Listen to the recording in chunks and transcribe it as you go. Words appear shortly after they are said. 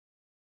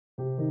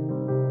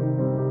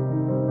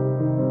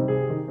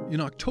In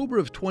October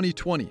of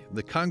 2020,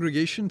 the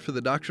Congregation for the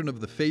Doctrine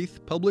of the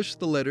Faith published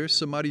the letter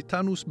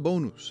Samaritanus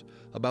Bonus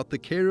about the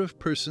care of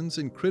persons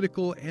in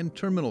critical and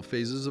terminal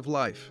phases of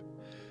life.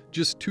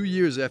 Just 2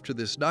 years after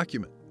this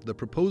document, the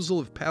proposal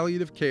of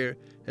palliative care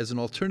as an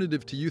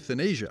alternative to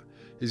euthanasia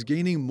is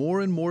gaining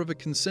more and more of a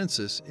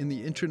consensus in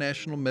the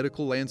international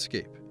medical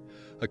landscape.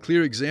 A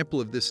clear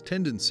example of this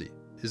tendency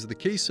is the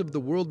case of the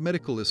World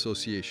Medical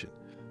Association,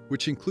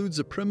 which includes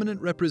a prominent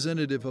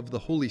representative of the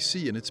Holy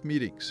See in its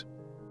meetings.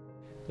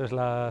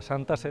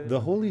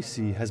 The Holy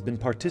See has been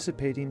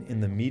participating in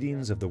the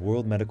meetings of the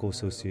World Medical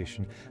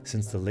Association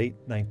since the late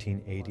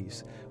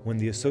 1980s, when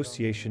the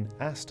association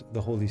asked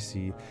the Holy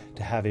See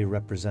to have a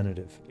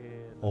representative,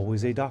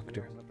 always a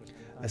doctor,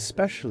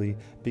 especially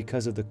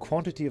because of the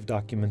quantity of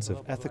documents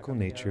of ethical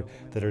nature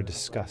that are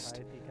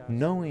discussed,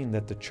 knowing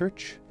that the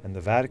Church and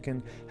the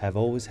Vatican have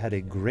always had a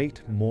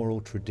great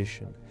moral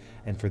tradition,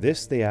 and for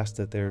this they asked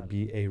that there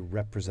be a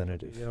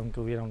representative.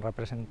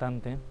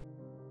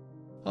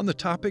 On the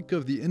topic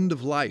of the end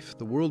of life,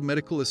 the World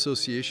Medical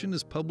Association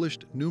has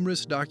published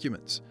numerous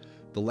documents.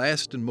 The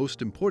last and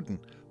most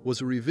important was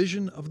a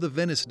revision of the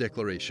Venice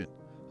Declaration,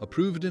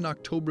 approved in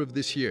October of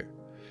this year.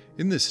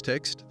 In this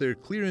text, there are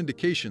clear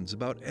indications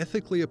about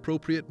ethically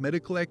appropriate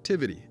medical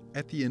activity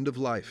at the end of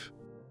life.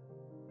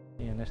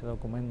 In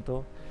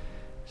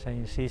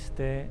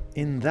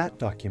that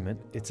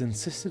document, it's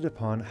insisted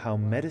upon how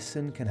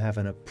medicine can have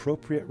an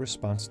appropriate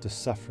response to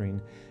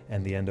suffering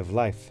and the end of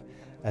life,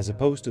 as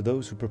opposed to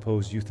those who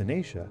propose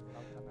euthanasia,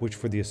 which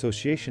for the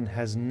association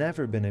has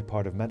never been a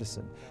part of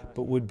medicine,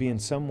 but would be in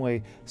some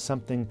way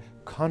something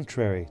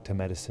contrary to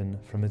medicine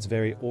from its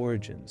very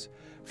origins,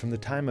 from the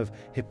time of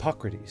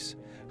Hippocrates,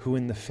 who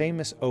in the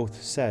famous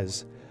oath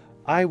says,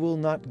 "I will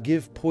not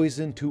give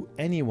poison to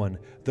anyone,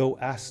 though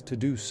asked to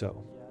do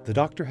so." The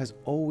doctor has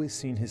always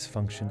seen his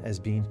function as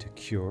being to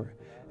cure,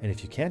 and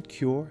if you can't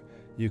cure,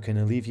 you can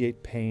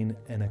alleviate pain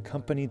and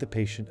accompany the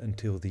patient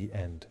until the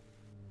end.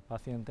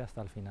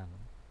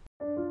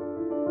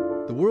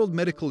 The World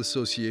Medical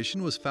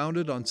Association was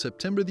founded on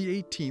September the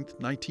 18th,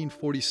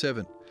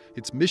 1947.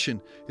 Its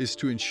mission is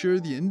to ensure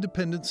the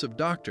independence of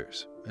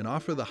doctors and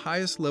offer the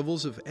highest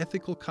levels of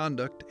ethical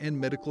conduct and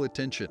medical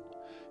attention.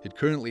 It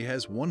currently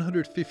has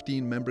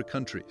 115 member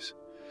countries.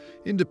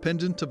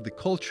 Independent of the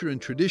culture and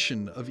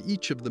tradition of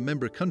each of the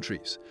member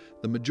countries,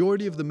 the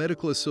majority of the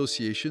medical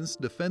associations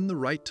defend the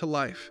right to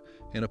life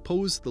and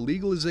oppose the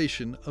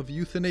legalization of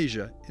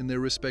euthanasia in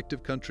their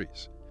respective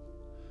countries.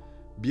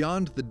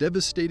 Beyond the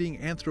devastating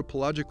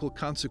anthropological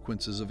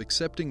consequences of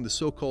accepting the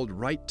so-called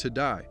right to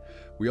die,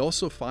 we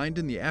also find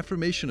in the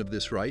affirmation of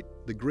this right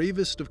the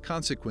gravest of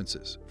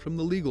consequences from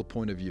the legal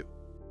point of view.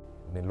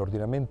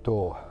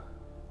 Nell'ordinamento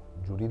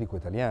giuridico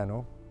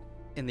italiano,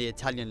 in the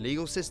Italian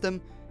legal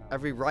system,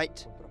 every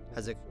right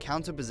has a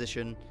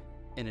counterposition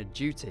in a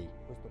duty.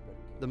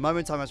 The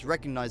moment I must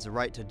recognize the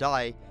right to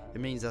die, it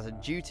means that a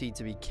duty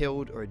to be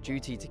killed or a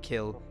duty to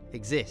kill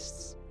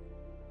exists.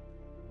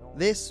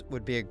 This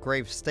would be a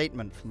grave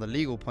statement from the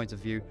legal point of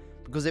view,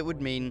 because it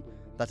would mean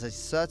that at a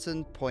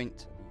certain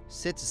point,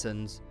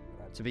 citizens,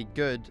 to be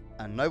good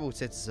and noble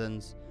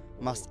citizens,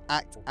 must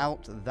act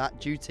out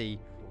that duty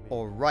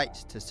or right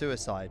to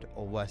suicide,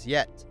 or worse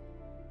yet,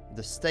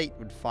 the state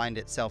would find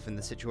itself in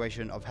the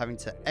situation of having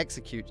to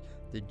execute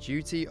the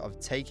duty of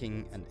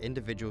taking an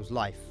individual's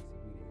life.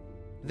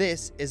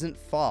 This isn't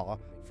far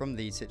from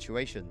these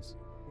situations.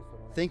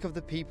 Think of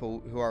the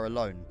people who are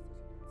alone.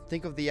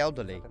 Think of the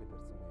elderly.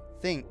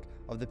 Think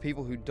of the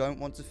people who don't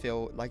want to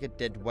feel like a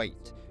dead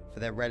weight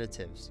for their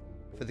relatives,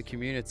 for the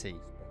community,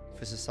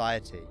 for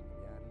society.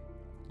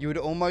 You would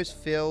almost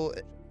feel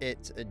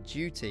it a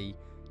duty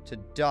to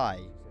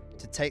die,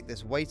 to take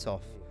this weight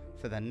off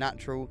for the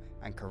natural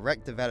and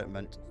correct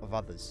development of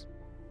others.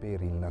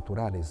 Per il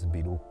naturale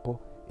sviluppo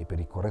e per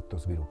il corretto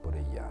sviluppo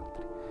degli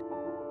altri.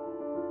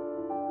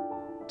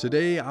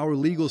 Today, our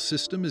legal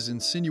system is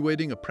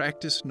insinuating a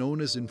practice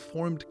known as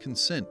informed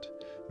consent.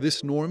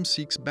 This norm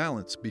seeks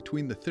balance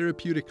between the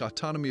therapeutic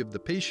autonomy of the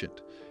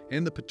patient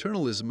and the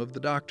paternalism of the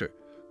doctor,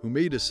 who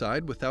may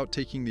decide without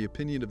taking the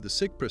opinion of the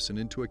sick person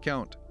into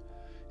account.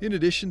 In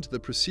addition to the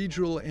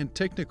procedural and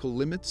technical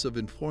limits of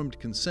informed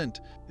consent,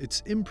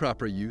 its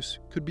improper use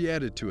could be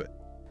added to it.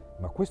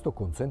 Ma questo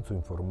consenso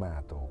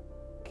informato,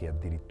 che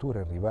addirittura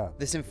è arrivato,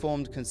 this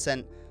informed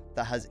consent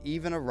that has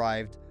even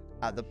arrived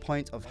at the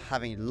point of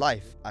having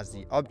life as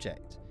the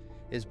object,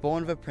 is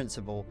born of a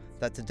principle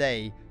that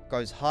today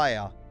goes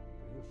higher,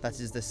 that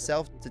is the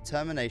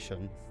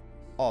self-determination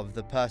of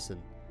the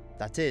person.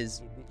 That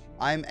is,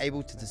 I am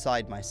able to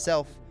decide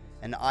myself,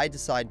 and I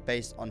decide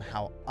based on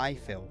how I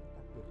feel,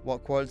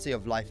 what quality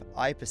of life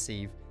I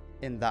perceive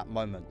in that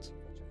moment.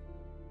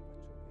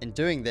 In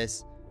doing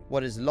this,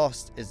 what is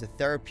lost is the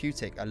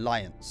therapeutic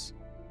alliance.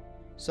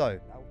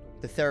 So,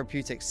 the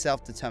therapeutic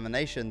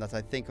self-determination that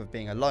I think of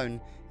being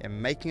alone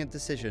in making a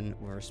decision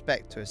with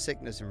respect to a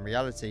sickness in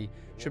reality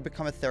should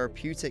become a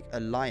therapeutic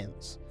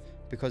alliance,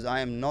 because I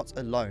am not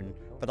alone,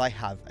 but I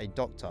have a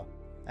doctor,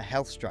 a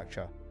health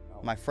structure,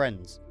 my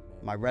friends,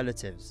 my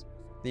relatives,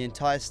 the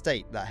entire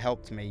state that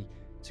helped me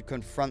to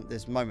confront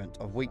this moment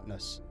of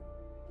weakness.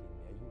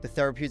 The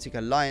therapeutic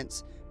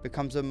alliance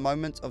becomes a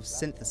moment of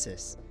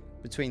synthesis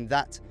between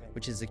that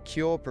which is the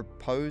cure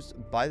proposed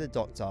by the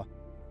doctor,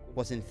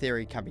 what in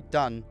theory can be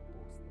done,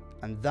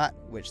 and that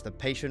which the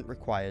patient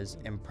requires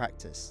in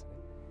practice.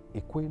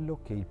 E quello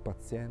che il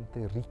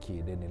paziente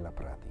richiede nella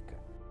pratica.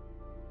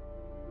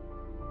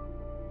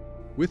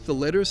 With the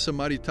letter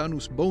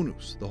Samaritanus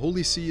Bonus, the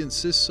Holy See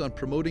insists on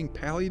promoting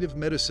palliative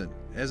medicine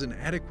as an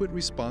adequate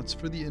response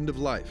for the end of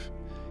life,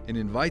 and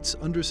invites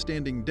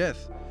understanding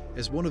death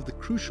as one of the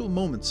crucial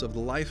moments of the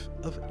life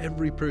of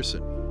every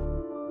person.